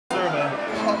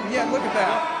again. Look at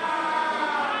that.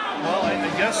 Well,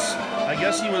 I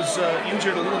guess he was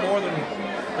injured a little more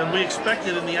than we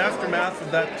expected in the aftermath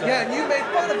of that. Yeah, and you made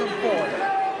fun of him for it.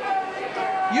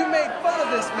 You made fun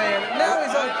of this man. Now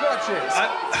he's on crutches.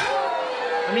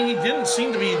 I mean, he didn't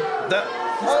seem to be that.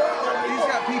 He's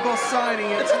got people signing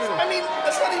it too. I mean,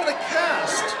 that's not even a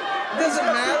cast. Doesn't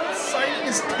matter. Signing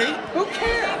his tape. Who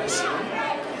cares?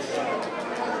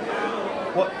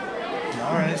 What?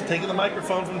 All right, he's taking the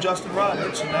microphone from Justin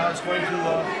Roberts, and now it's going to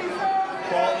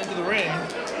crawl into the ring. I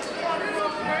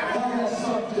have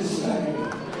something to say.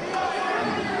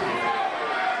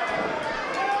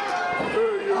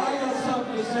 I got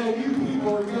something to say. You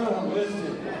people are gonna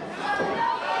listen.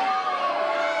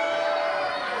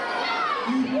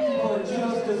 You people are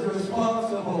just as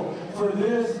responsible for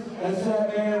this as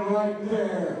that man right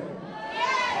there.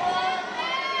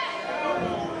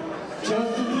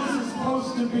 Justin, this is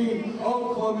supposed to be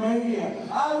Oaklamania.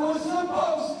 I was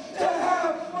supposed to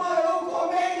have my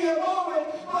Oaklamania moment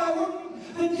by winning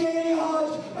the Danny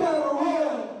Hodge Battle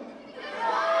Royal.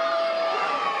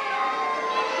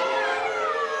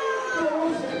 There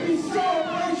was to be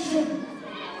celebration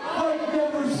I've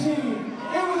never seen.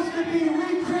 It was to be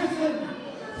rechristened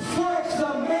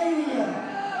Flexamania.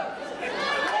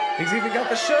 He's even got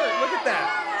the shirt. Look at that.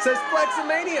 It says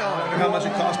Flexamania on I it. wonder how much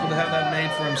it cost him to have that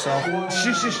made for himself.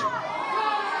 Shush.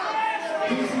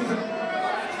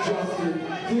 Justin,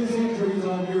 this injury's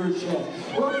on your chest.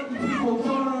 What people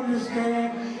don't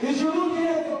understand is you're looking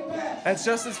at the best. That's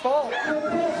Justin's fault. The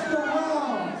best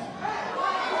around.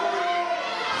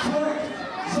 Frank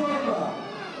Zamba.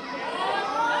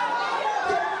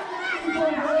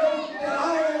 People know that I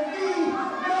am the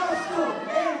master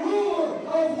and ruler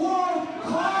of one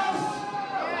class.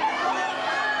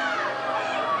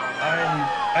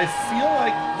 I feel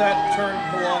like that turn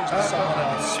belongs to someone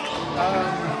else.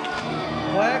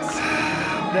 Flex?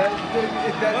 That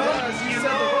does. You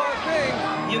said the wrong thing.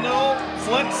 You know,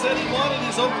 Flex said he wanted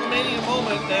his Oaklamania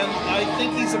moment, and I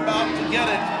think he's about to get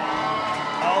it.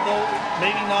 Although,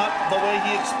 maybe not the way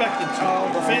he expected to.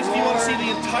 Fans, if you want to see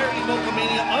the entirety of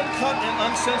Oaklamania, uncut and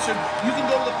uncensored, you can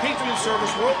go to the Patreon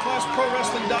service,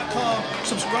 worldclassprowrestling.com.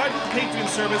 Subscribe to the Patreon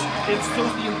service. It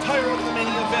shows the entire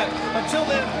Oaklamania event. Until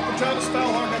then, for Travis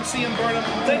Fowlhart, I'm CM Burnham.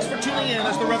 Thanks for tuning in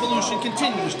as the revolution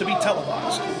continues to be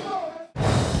televised.